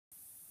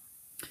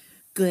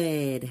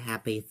Good,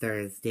 happy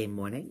Thursday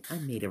morning.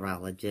 I'm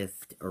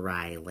meteorologist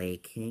Riley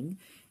King,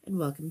 and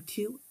welcome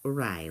to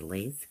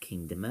Riley's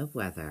Kingdom of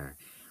Weather.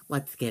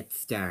 Let's get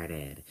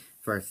started.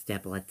 First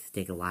up, let's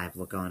take a live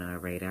look on our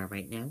radar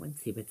right now and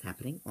see what's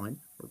happening on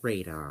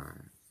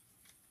radar.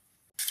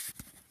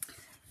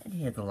 And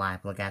here's a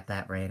live look at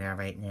that radar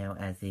right now.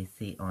 As you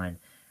see on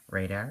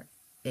radar,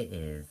 it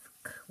is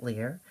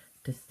clear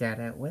to start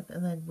out with,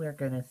 and then we're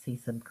going to see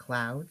some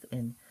clouds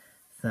and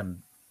some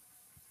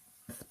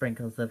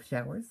sprinkles of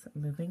showers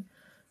moving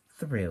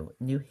through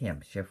New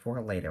Hampshire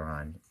for later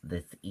on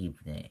this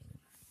evening.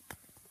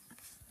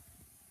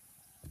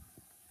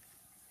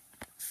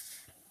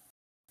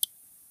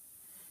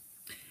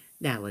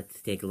 Now let's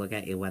take a look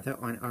at your weather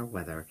on our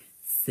weather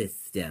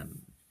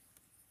system.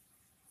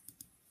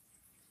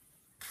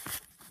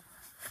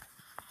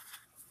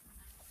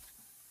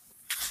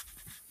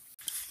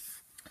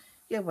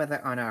 Your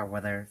weather on our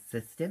weather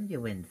system,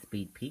 your wind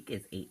speed peak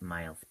is 8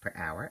 miles per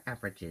hour,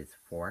 average is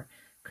 4,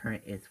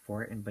 current is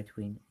 4 in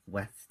between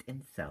west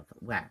and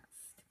southwest.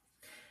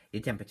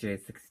 Your temperature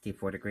is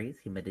 64 degrees,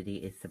 humidity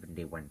is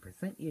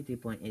 71%, your dew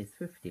point is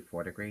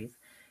 54 degrees,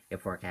 your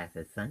forecast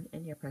is sun,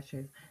 and your pressure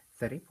is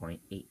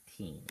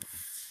 30.18.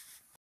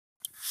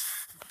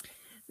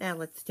 Now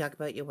let's talk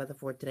about your weather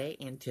for today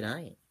and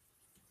tonight.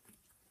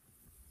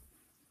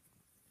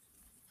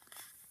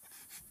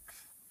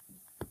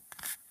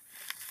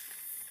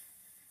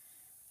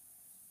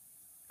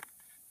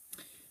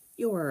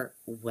 Your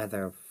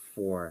weather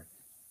for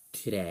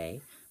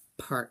today,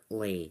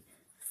 partly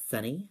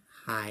sunny,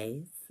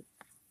 highs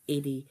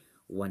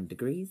 81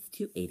 degrees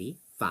to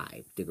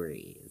 85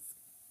 degrees.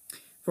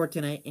 For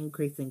tonight,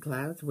 increasing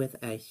clouds with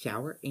a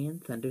shower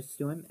and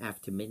thunderstorm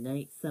after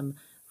midnight, some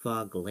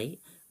fog late,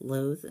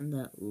 lows in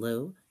the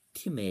low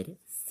to mid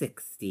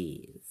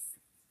 60s.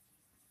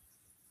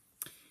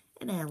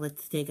 And now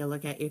let's take a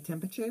look at your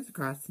temperatures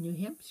across New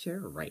Hampshire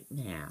right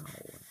now.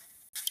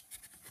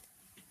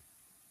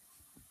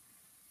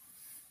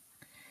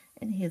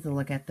 And here's a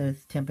look at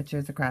those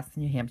temperatures across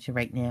New Hampshire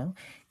right now.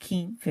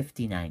 Keene,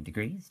 59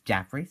 degrees.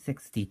 Jaffrey,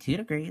 62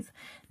 degrees.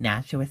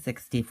 Nashua,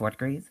 64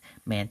 degrees.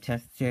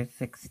 Manchester,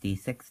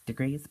 66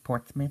 degrees.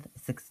 Portsmouth,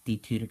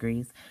 62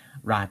 degrees.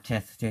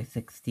 Rochester,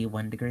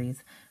 61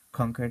 degrees.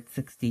 Concord,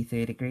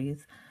 63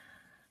 degrees.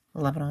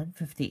 Lebanon,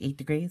 58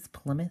 degrees.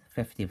 Plymouth,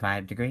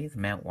 55 degrees.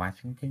 Mount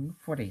Washington,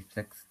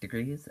 46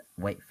 degrees.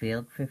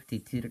 Whitefield,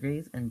 52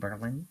 degrees. And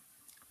Berlin,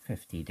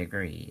 50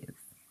 degrees.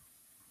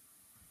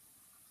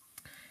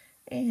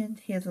 And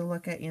here's a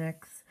look at your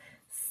next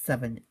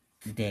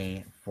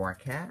 7-day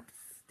forecast.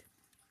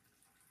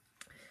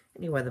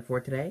 And your weather for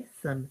today,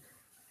 some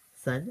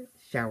sun,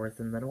 showers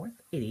in the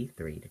north,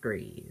 83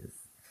 degrees.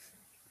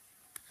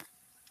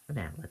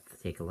 Now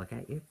let's take a look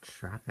at your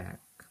traffic.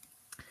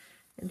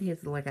 And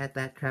here's a look at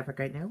that traffic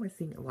right now. We're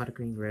seeing a lot of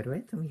green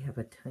roadways, and we have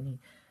a tiny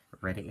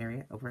red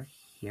area over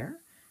here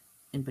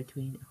in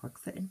between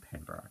Hooksett and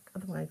Pembroke.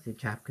 Otherwise, your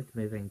traffic is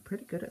moving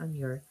pretty good on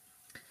your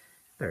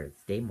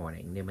Thursday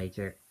morning. No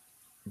major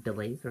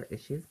delays or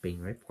issues being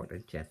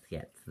reported just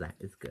yet, so that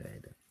is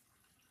good.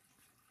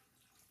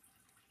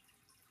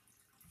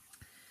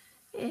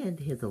 And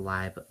here's a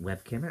live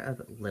web camera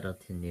of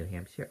Littleton, New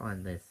Hampshire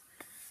on this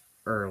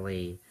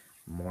early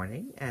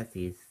morning. As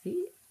you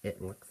see,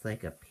 it looks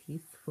like a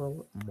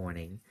peaceful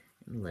morning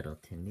in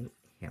Littleton, New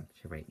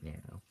Hampshire right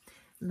now.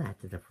 And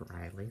that's it for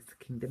Riley's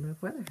Kingdom of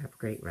Weather. Have a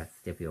great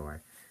rest of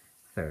your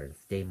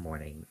Thursday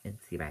morning, and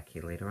see you back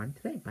here later on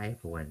today. Bye,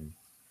 everyone.